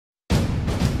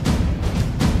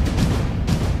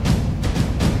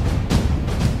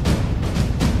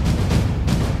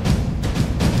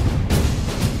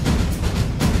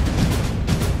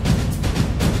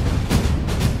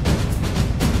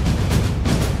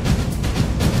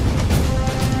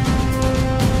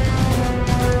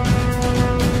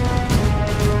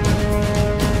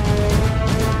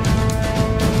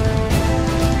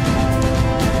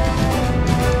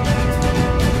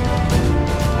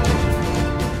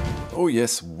Oh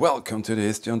yes, welcome to the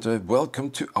History Hunter.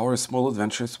 Welcome to our small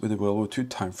adventures with the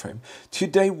WW2 time frame.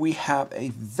 Today we have a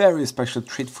very special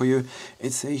treat for you.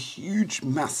 It's a huge,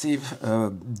 massive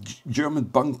German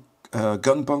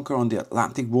gun bunker on the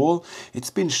Atlantic wall.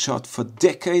 It's been shot for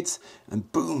decades,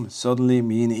 and boom, suddenly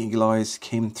me and Eagle Eyes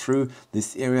came through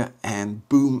this area and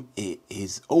boom, it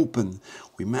is open.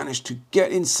 We managed to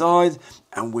get inside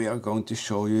and we are going to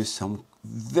show you some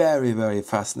very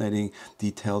fascinating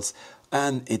details.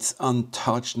 And it's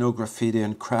untouched, no graffiti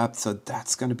and crap, so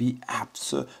that's going to be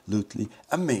absolutely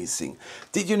amazing.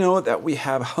 Did you know that we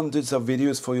have hundreds of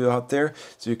videos for you out there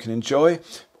so you can enjoy?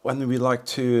 And we like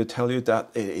to tell you that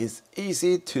it is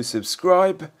easy to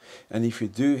subscribe, and if you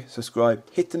do subscribe,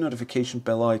 hit the notification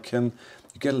bell icon.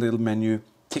 You get a little menu,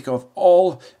 tick off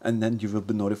all, and then you will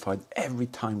be notified every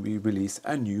time we release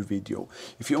a new video.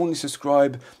 If you only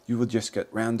subscribe, you will just get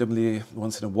randomly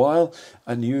once in a while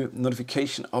a new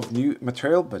notification of new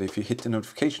material, but if you hit the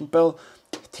notification bell,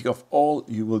 tick off all,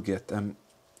 you will get them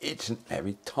each and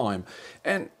every time.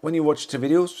 And when you watch the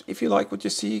videos, if you like what you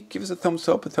see, give us a thumbs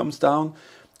up, a thumbs down,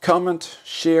 comment,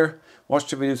 share, watch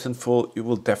the videos in full. You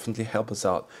will definitely help us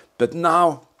out. But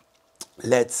now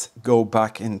let's go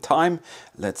back in time.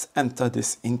 Let's enter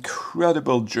this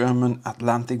incredible German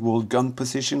Atlantic wall gun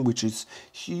position, which is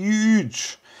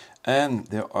huge. And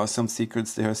there are some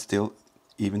secrets there still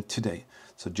even today.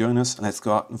 So join us and let's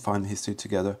go out and find history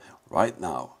together right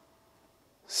now.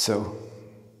 So,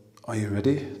 are you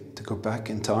ready to go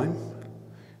back in time?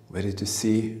 Ready to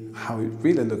see how it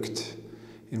really looked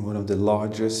in one of the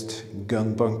largest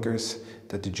gun bunkers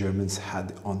that the Germans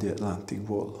had on the Atlantic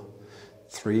wall?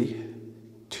 3,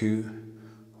 2,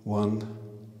 1,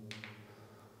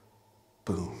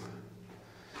 boom.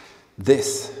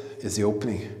 This is the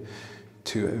opening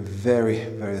to a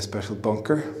very special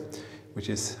bunker, which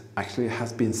is actually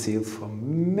has been sealed for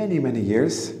many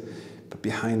years. But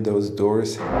behind those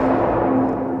doors,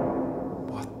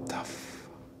 what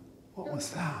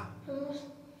was that?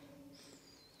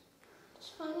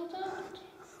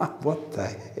 What the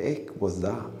heck was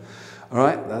that? All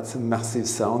right, that's a massive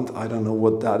sound. I don't know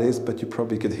what that is, but you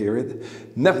probably could hear it.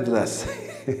 Nevertheless,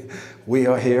 we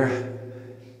are here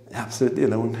absolutely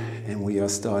alone, and we are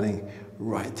starting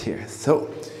right here.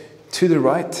 So, to the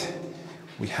right,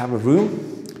 we have a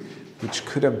room which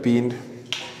could have been,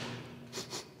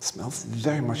 smells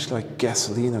very much like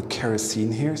gasoline or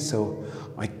kerosene here. So,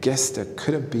 I guess there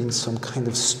could have been some kind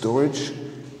of storage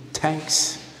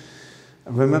tanks.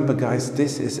 Remember guys,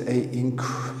 this is an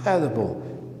incredible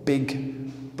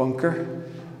big bunker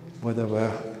where there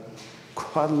were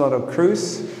quite a lot of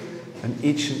crews, and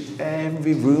each and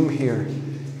every room here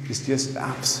is just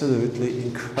absolutely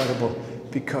incredible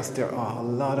because there are a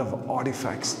lot of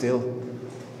artifacts still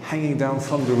hanging down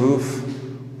from the roof,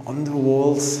 on the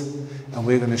walls, and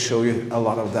we're going to show you a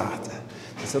lot of that.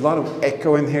 There's a lot of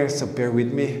echo in here, so bear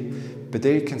with me, but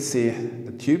there you can see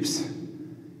the tubes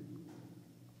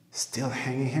still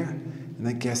hanging here, and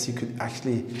I guess you could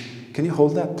actually, can you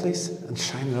hold that please and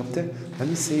shine it up there? Let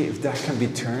me see if that can be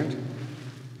turned.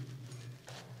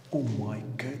 Oh my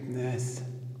goodness.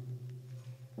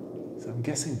 So I'm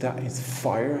guessing that is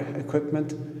fire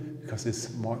equipment because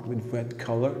it's marked with red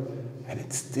color and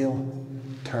it's still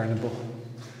turnable.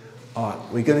 All right,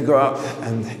 we're gonna go out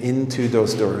and into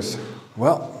those doors.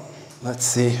 Well, let's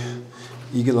see.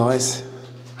 Eagle Eyes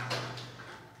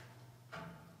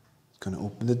gonna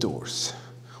open the doors.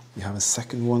 We have a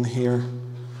second one here.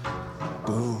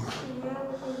 Boom.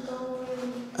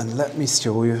 And let me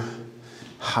show you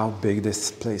how big this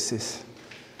place is.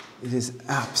 It is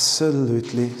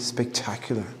absolutely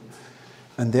spectacular.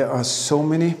 And there are so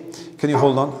many, can you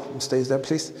hold on, stay there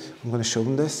please? I'm gonna show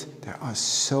them this. There are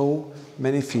so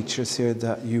many features here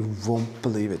that you won't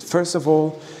believe it. First of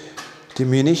all, the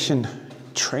munition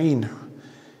train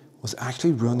was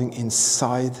actually running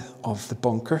inside of the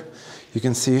bunker. You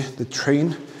can see the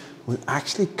train will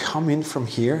actually come in from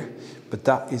here, but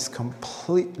that is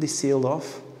completely sealed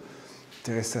off.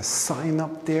 There is a sign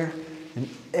up there, and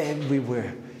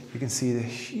everywhere you can see the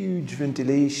huge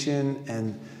ventilation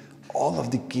and all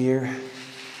of the gear.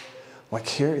 Like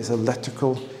here is an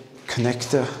electrical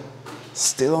connector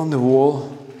still on the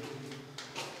wall,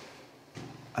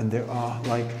 and there are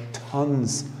like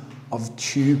tons of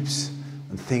tubes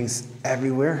and things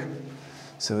everywhere.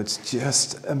 So it's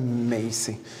just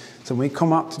amazing. So when we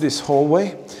come out to this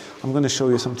hallway, I'm going to show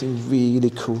you something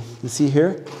really cool. You see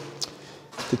here,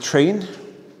 the train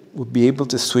would be able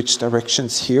to switch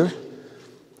directions here,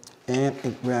 and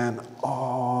it ran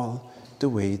all the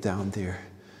way down there.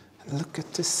 And look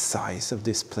at the size of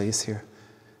this place here.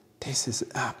 This is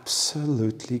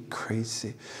absolutely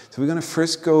crazy. So we're going to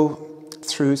first go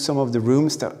through through some of the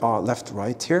rooms that are left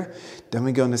right here. Then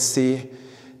we're going to see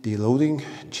the loading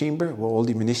chamber where all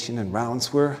the ammunition and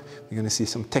rounds were. We're going to see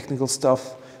some technical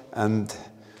stuff, and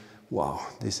wow,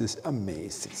 this is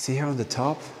amazing. See here on the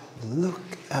top, look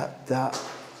at that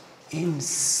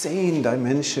insane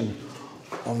dimension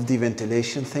of the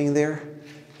ventilation thing there,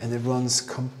 and it runs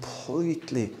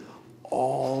completely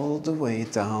all the way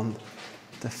down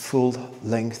the full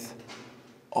length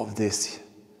of this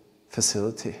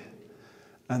facility.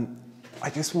 And I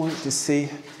just wanted to see,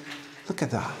 look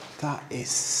at that. That is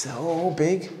so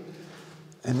big.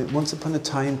 And it once upon a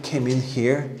time came in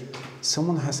here.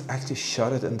 Someone has actually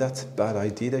shut it, and that's a bad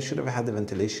idea. They should have had the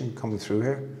ventilation coming through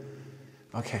here.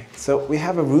 Okay, so we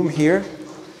have a room here.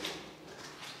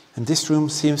 And this room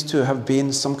seems to have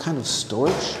been some kind of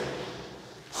storage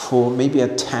for maybe a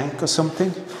tank or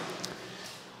something.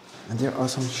 And there are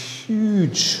some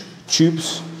huge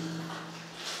tubes.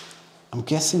 I'm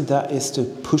guessing that is to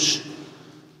push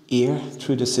air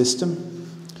through the system.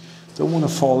 Don't want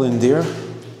to fall in there.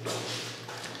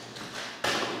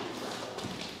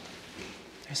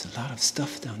 There's a lot of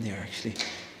stuff down there actually.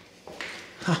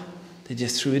 Ha! They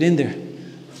just threw it in there.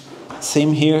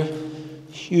 Same here.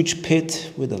 Huge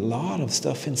pit with a lot of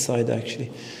stuff inside actually.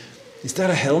 Is that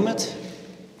a helmet?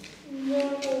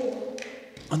 No.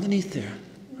 Underneath there?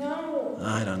 No.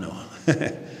 I don't know.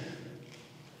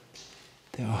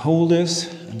 There are holders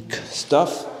and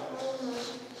stuff.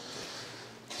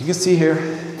 You can see here,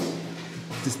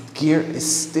 this gear is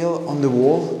still on the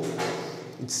wall.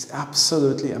 It's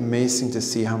absolutely amazing to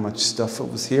see how much stuff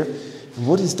was here. And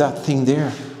what is that thing there?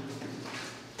 Have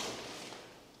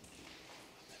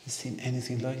you seen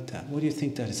anything like that? What do you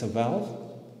think that is, a valve?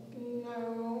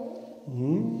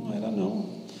 No. I don't know.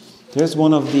 There's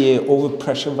one of the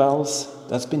overpressure valves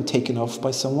that's been taken off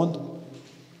by someone.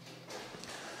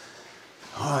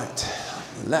 All right,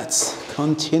 let's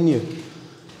continue.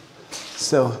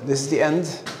 So this is the end.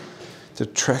 The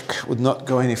trek would not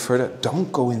go any further.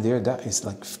 Don't go in there, that is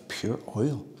like pure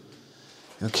oil.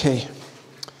 Okay,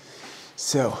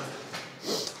 so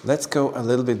let's go a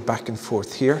little bit back and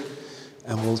forth here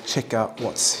and we'll check out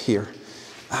what's here.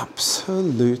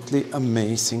 Absolutely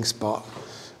amazing spot.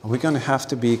 And we're gonna have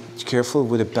to be careful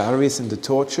with the batteries and the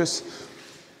torches.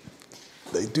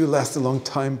 They do last a long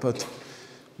time, but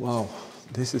wow,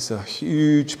 this is a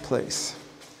huge place.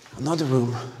 Another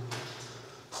room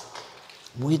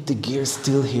with the gear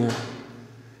still here.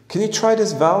 Can you try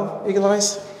this valve, Eagle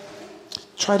Eyes?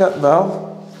 Try that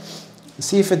valve.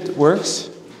 See if it works.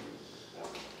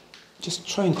 Just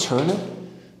try and turn it.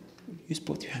 Use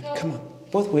both your hands. No. Come on,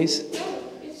 both ways. No,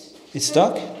 it's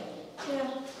stuck?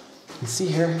 Yeah. And see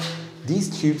here, these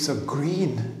tubes are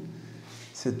green.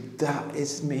 So that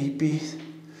is maybe,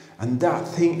 and that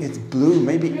thing is blue,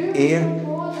 maybe blue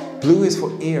air. Blue is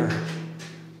for air.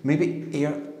 Maybe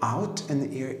air out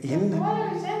and air in.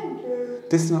 Water is empty.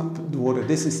 This is not water,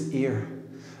 this is air.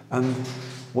 And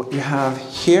what you have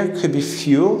here could be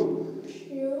fuel.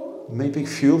 Fuel? Maybe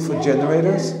fuel for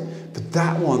generators. But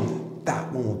that one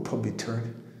will probably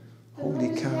turn.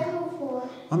 Holy cow.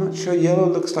 I'm not sure. Yellow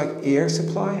looks like air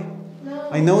supply. No.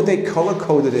 I know they color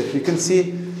coded it. You can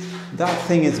see that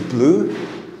thing is blue.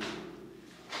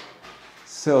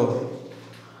 So,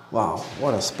 wow,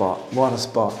 what a spot, what a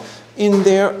spot. In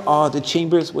there are the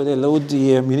chambers where they load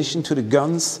the ammunition to the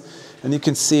guns. And you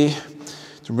can see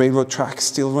the railroad track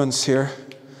still runs here.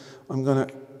 I'm gonna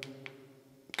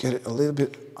get it a little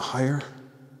bit higher.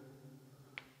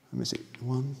 Let me see,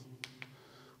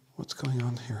 what's going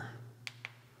on here?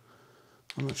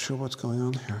 I'm not sure what's going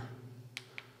on here.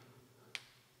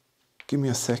 Give me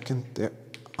a second there.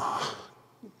 Ah,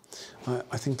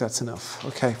 I think that's enough.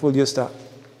 Okay, we'll use that.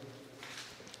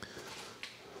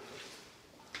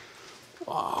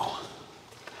 Wow,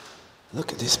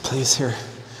 look at this place here.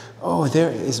 Oh, there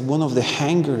is one of the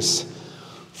hangers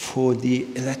for the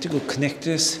electrical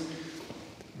connectors.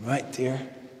 Right there.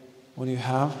 What do you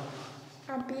have?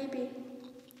 A baby.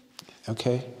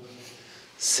 Okay.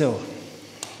 So,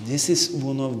 this is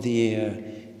one of the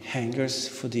hangers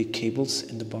for the cables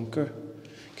in the bunker.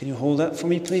 Can you hold that for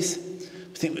me, please?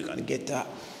 I think we're going to get that.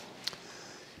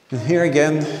 And here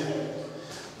again,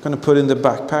 I'm going to put in the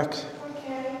backpack.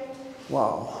 Okay.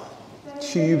 Wow.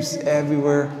 Tubes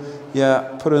everywhere.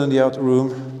 Yeah, put it in the outer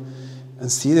room.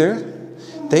 And see there?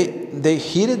 They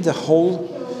heated the whole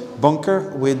bunker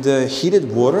with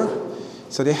heated water.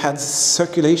 So they had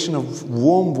circulation of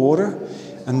warm water.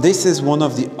 And this is one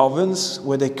of the ovens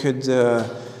where they could,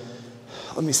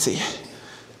 let me see.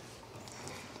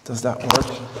 Does that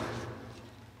work?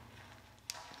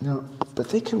 No, but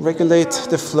they can regulate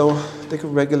the flow. They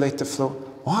can regulate the flow.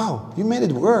 Wow, you made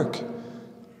it work.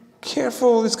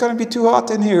 Careful, it's gonna be too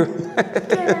hot in here.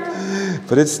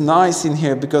 But it's nice in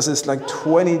here because it's like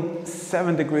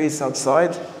 27 degrees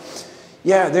outside.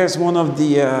 Yeah, there's one of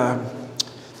the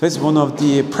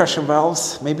pressure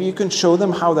valves. Maybe you can show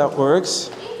them how that works.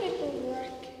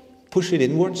 Push it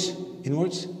inwards,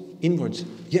 inwards, inwards.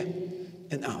 Yeah,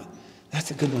 and out. That's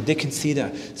a good one. They can see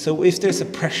that. So if there's a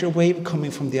pressure wave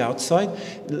coming from the outside,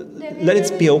 let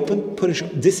it be open.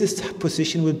 This is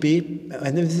position would be,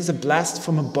 and if this is a blast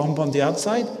from a bomb on the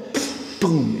outside,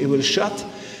 boom, it will shut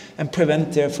and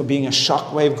prevent there for being a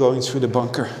shock wave going through the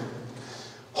bunker.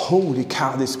 Holy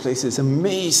cow, this place is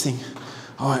amazing.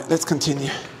 All right, let's continue.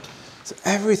 So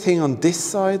everything on this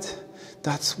side,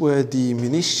 that's where the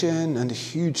munition and the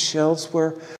huge shells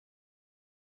were.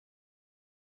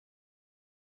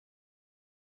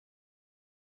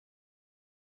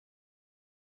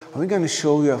 I'm going to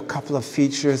show you a couple of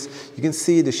features. You can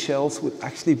see the shells would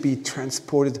actually be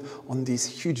transported on these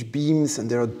huge beams, and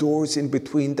there are doors in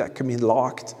between that can be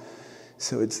locked.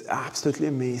 So it's absolutely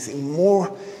amazing.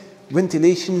 More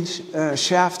ventilation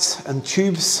shafts and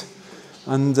tubes,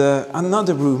 and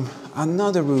another room. And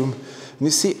you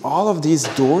see all of these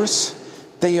doors,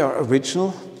 they are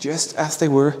original, just as they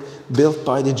were built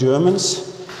by the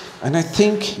Germans. And I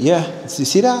think, yeah, you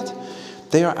see that?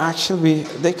 They are actually,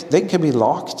 they can be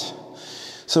locked.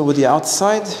 So with the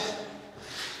outside,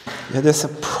 yeah, there's a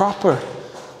proper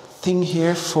thing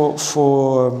here for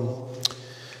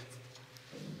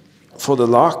the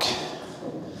lock.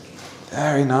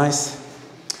 Very nice.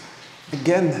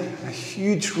 Again, a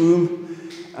huge room,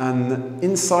 and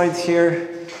inside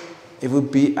here, it would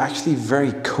be actually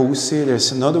very cozy.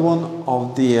 There's another one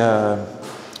of the,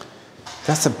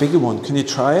 that's a bigger one. Can you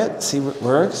try it? See what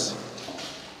works?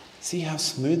 See how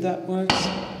smooth that works?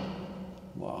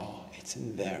 Wow, it's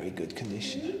in very good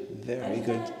condition. Very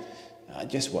good.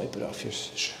 Just wipe it off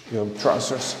your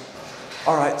trousers.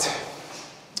 All right.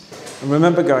 And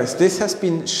remember, guys, this has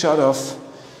been shut off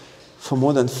for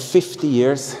more than 50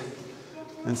 years.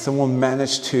 And someone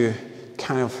managed to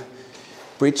kind of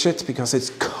breach it because it's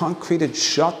concreted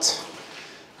shut.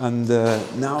 And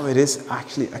now it is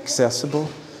actually accessible.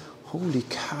 Holy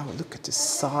cow, look at the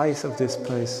size of this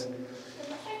place.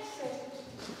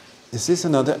 Is this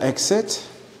another exit?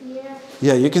 Yeah.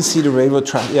 Yeah, you can see the railroad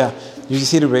track. Yeah, you can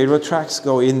see the railroad tracks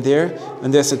go in there,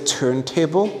 and there's a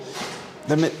turntable.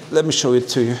 Let me show it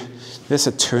to you. There's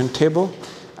a turntable,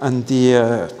 and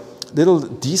the little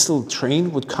diesel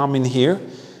train would come in here,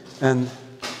 and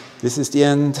this is the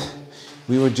end.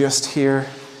 We were just here,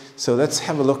 so let's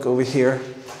have a look over here.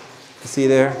 See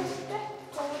there?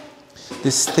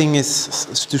 This thing is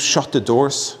to shut the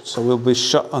doors, so we'll be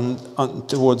shut on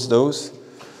towards those.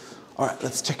 All right,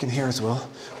 let's check in here as well.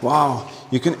 Wow,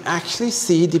 you can actually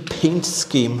see the paint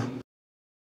scheme.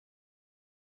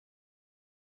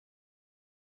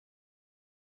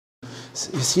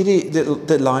 So you see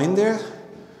the line there?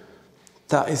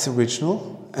 That is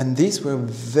original, and these were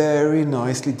very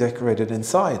nicely decorated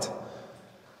inside.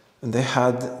 And they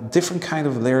had different kind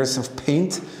of layers of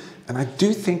paint, and I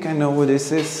do think I know what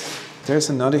this is.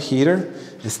 There's another heater.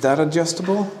 Is that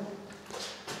adjustable?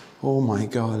 Oh my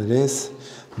God, it is.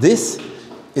 This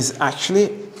is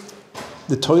actually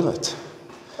the toilet.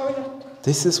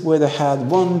 This is where they had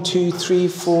 1, 2, 3,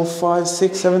 4, 5,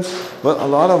 6, 7, well, a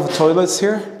lot of toilets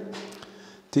here.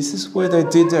 This is where they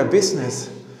did their business.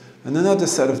 And another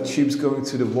set of tubes going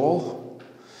to the wall.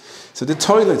 So the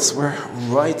toilets were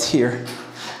right here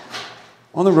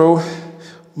on a row.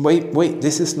 Wait,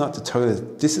 this is not the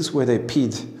toilet. This is where they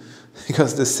peed,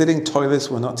 because the sitting toilets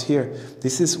were not here.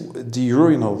 This is the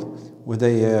urinal where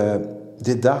they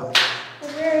did that.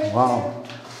 Wow.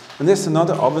 And there's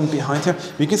another oven behind here.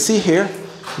 You can see here,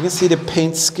 you can see the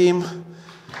paint scheme.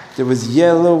 There was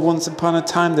yellow once upon a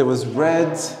time, there was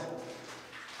red,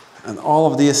 and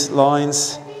all of these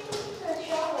lines.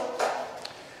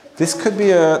 This could be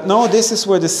a, no, this is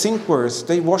where the sink was.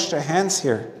 They washed their hands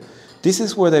here. This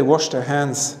is where they washed their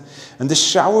hands. And the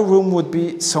shower room would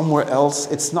be somewhere else.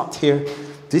 It's not here.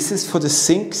 This is for the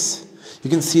sinks.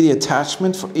 You can see the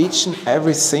attachment for each and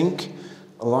every sink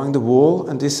along the wall,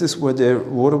 and this is where the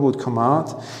water would come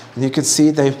out. And you can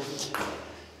see they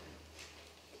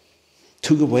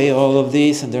took away all of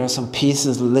these, and there are some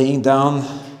pieces laying down.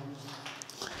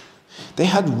 They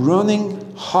had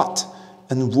running hot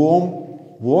and warm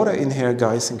water in here,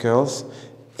 guys and girls.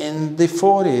 In the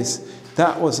 40s,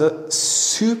 that was a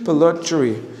super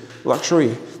luxury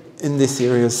in this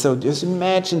area. So just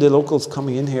imagine the locals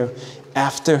coming in here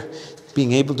after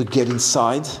being able to get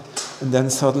inside, and then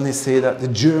suddenly say that the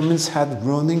Germans had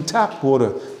running tap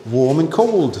water, warm and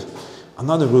cold.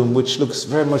 Another room which looks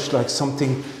very much like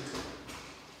something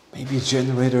maybe a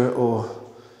generator or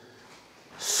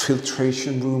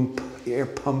filtration room, air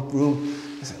pump room.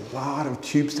 There's a lot of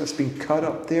tubes that's been cut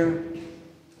up there.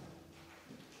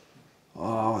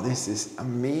 Oh, this is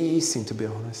amazing, to be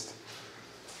honest.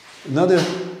 Another,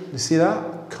 you see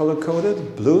that?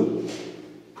 Color-coded, blue.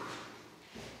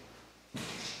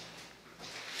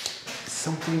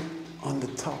 Something on the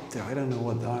top there, I don't know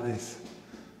what that is.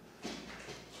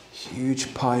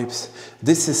 Huge pipes.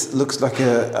 This is looks like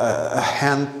a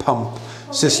hand pump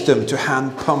system to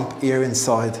hand pump air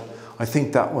inside. I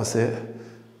think that was it.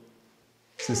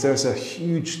 Since there's a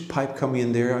huge pipe coming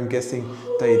in there, I'm guessing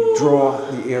they draw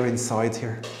the air inside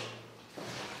here.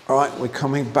 All right, we're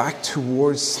coming back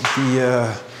towards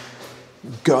the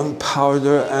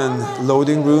gunpowder and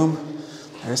loading room.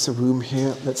 There's a room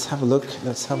here. Let's have a look.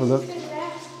 Let's have a look.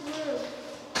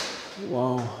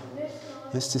 Wow.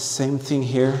 It's the same thing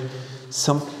here.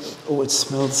 Oh, it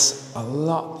smells a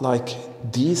lot like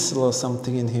diesel or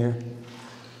something in here.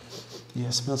 Yeah,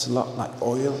 it smells a lot like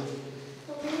oil.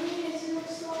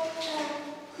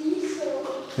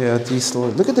 Yeah, diesel.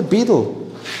 Look at the beetle.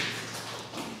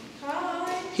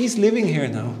 Hi. He's living here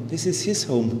now. This is his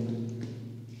home.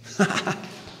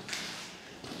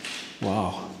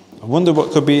 Wow. I wonder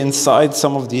what could be inside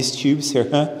some of these tubes here,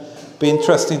 huh? Be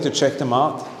interesting to check them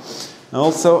out. And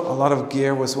also, a lot of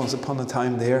gear was once upon a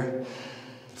time there.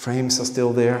 Frames are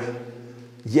still there.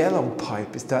 Yellow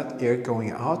pipe, is that air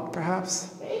going out,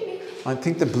 perhaps? Maybe. I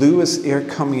think the blue is air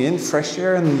coming in, fresh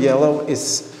air, and the yellow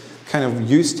is kind of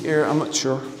used air, I'm not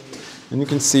sure. And you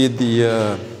can see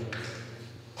the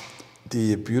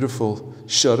beautiful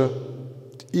shutter.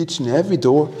 Each and every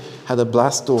door had a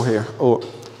blast door here, or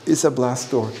is a blast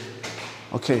door.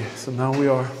 Okay, so now we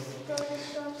are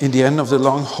in the end of the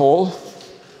long hall.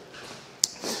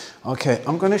 Okay,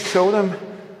 I'm going to show them.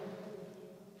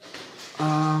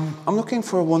 I'm looking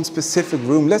for one specific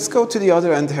room. Let's go to the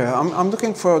other end here. I'm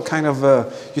looking for a kind of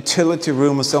a utility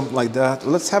room or something like that.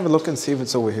 Let's have a look and see if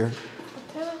it's over here.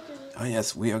 Oh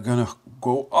yes, we are going to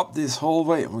go up this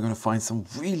hallway and we're going to find some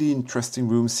really interesting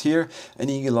rooms here. And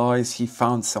Eagle Eyes, he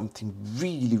found something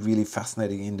really, really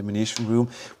fascinating in the munition room.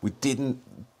 We didn't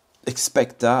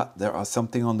expect that. There are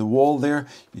something on the wall there.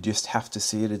 You just have to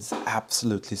see it. It's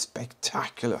absolutely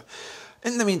spectacular.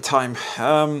 In the meantime,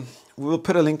 we will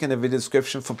put a link in the video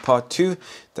description for part 2.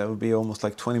 That will be almost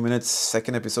like 20 minutes,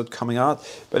 second episode coming out.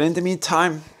 But in the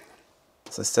meantime,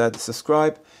 as I said,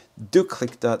 subscribe. Do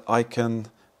click that icon,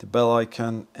 the bell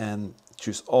icon, and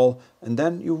choose all. And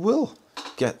then you will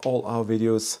get all our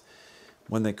videos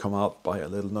when they come out by a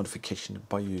little notification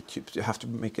by YouTube. You have to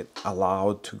make it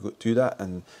allowed to do that,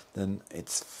 and then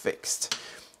it's fixed.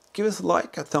 Give us a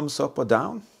like, a thumbs up or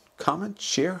down, comment,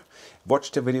 share,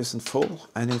 watch the videos in full,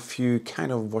 and if you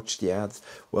kind of watch the ads,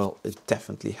 well, it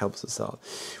definitely helps us out.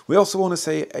 We also want to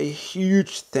say a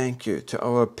huge thank you to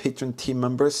our Patreon team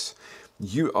members.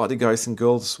 You are the guys and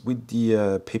girls with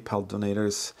the PayPal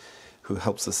donators who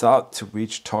helps us out to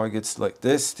reach targets like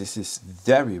this. This is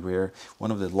very rare.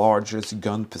 One of the largest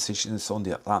gun positions on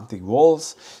the Atlantic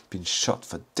walls. Been shot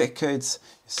for decades.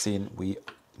 You've seen we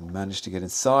managed to get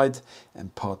inside,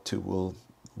 and part 2 will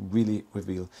really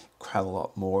reveal quite a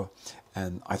lot more,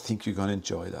 and I think you're going to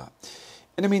enjoy that.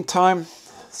 In the meantime,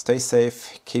 stay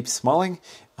safe, keep smiling,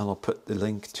 and I'll put the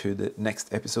link to the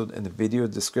next episode in the video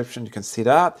description. You can see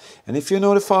that, and if you're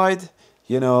notified,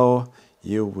 you know,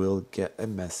 you will get a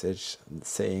message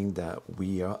saying that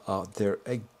we are out there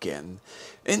again.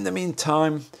 In the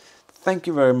meantime, thank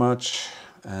you very much,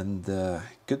 and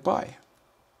goodbye.